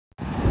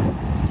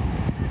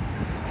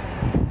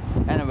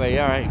Anyway,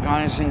 alright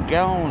guys and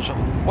girls,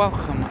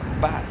 welcome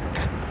back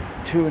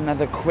to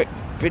another quick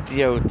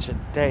video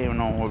today and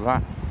all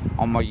that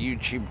on my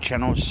YouTube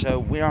channel. So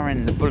we are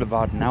in the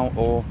Boulevard now,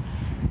 or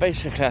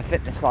basically I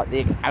think it's like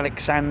the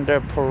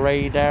Alexander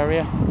Parade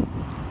area.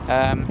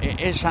 It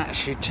is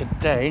actually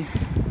today,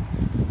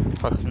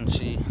 if I can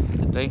see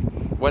the date,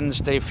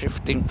 Wednesday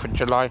 15th of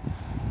July,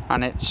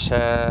 and it's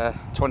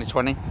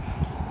 2020,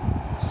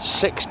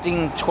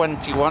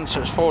 16:21,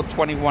 so it's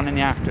 4:21 in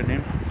the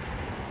afternoon.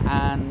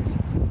 And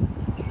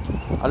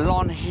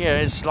along here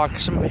is like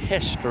some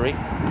history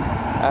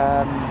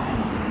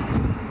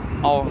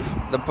of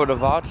the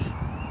Boulevard,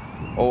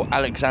 or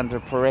Alexander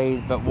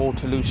Parade, but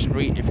Waterloo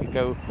Street. If you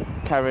go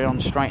carry on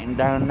straighting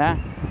down there,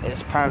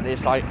 it's apparently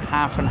it's like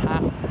half and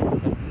half.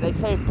 They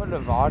say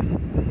Boulevard,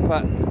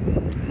 but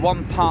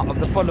one part of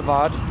the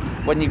Boulevard,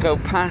 when you go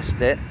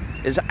past it,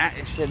 is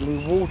actually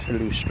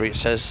Waterloo Street.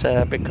 So it's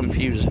a bit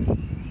confusing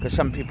because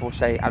some people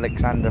say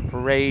Alexander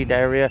Parade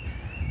area,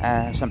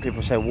 some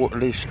people say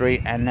Waterloo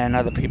Street, and then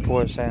other people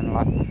are saying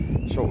like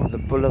sort of the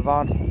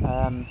Boulevard.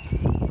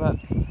 But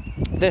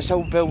this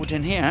old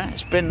building here,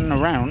 it's been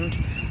around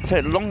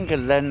for longer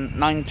than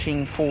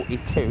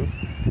 1942,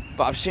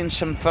 but I've seen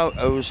some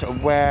photos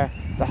of where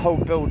the whole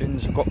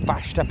buildings have got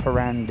bashed up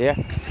around here,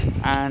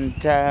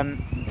 and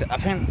I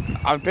think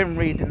I've been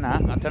reading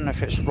that, I don't know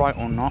if it's right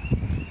or not.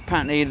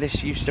 Apparently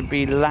this used to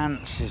be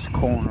Lance's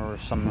Corner or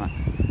something,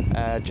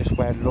 just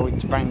where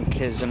Lloyd's bank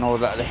is and all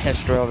that, the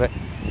history of it.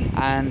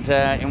 And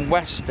in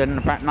Weston,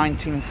 about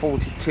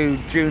 1942,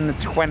 June the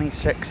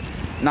 26th,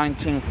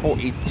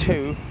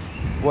 1942,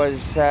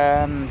 was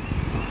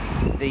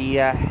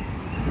the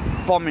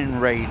bombing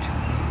raid,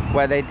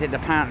 where they did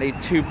apparently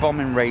 2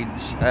 bombing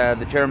raids.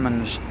 The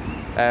Germans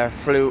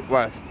flew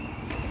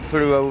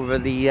over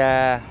the,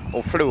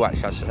 or flew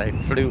actually I should say,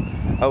 flew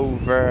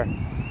over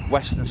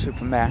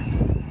Weston-super-Mare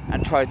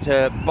and tried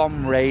to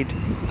bomb raid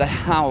the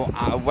hell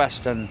out of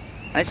Weston.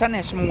 And it's only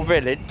a small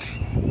village,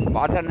 but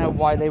I don't know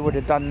why they would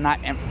have done that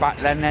back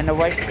then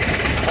anyway.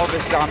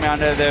 Obviously, I mean, I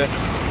know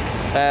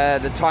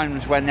the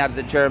times when they had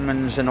the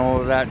Germans and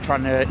all that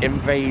trying to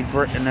invade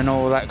Britain and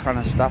all that kind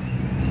of stuff.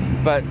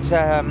 But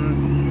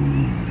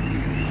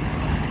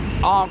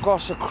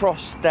Argos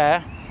across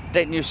there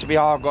didn't used to be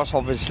Argos,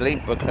 obviously,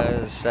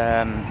 because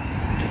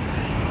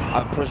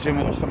I presume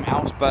it was something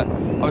else. But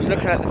I was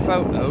looking at the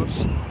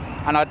photos,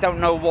 and I don't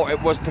know what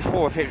it was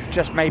before, if it was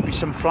just maybe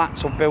some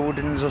flats or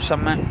buildings or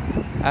something.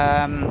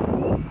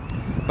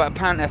 But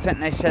apparently I think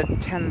they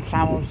said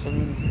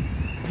 10,000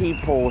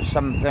 people or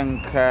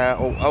something,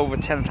 or over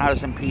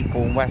 10,000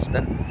 people in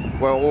Weston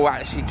were all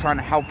actually trying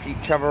to help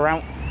each other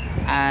out.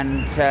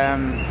 And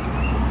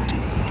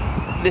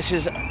this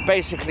is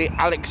basically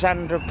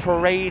Alexander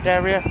Parade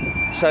area.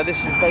 So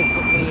this is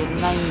basically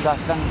named, I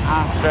think,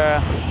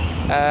 after,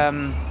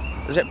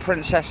 is it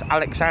Princess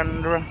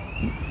Alexandra?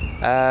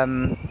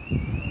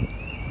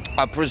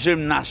 I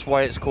presume that's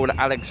why it's called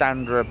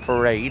Alexandra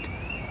Parade.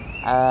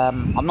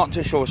 I'm not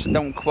too sure, so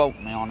don't quote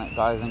me on it,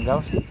 guys and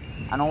girls.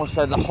 And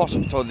also the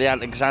hospital, the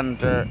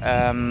Alexander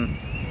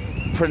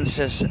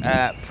Princess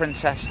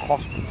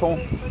Hospital,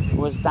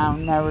 was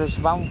down there as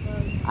well.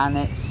 And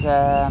it's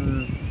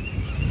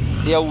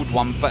the old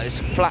one, but it's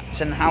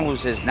flats and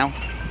houses now.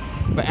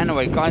 But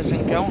anyway, guys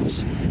and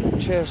girls,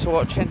 cheers for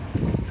watching.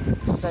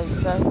 Stay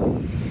safe,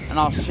 and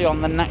I'll see you on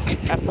the next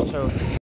episode.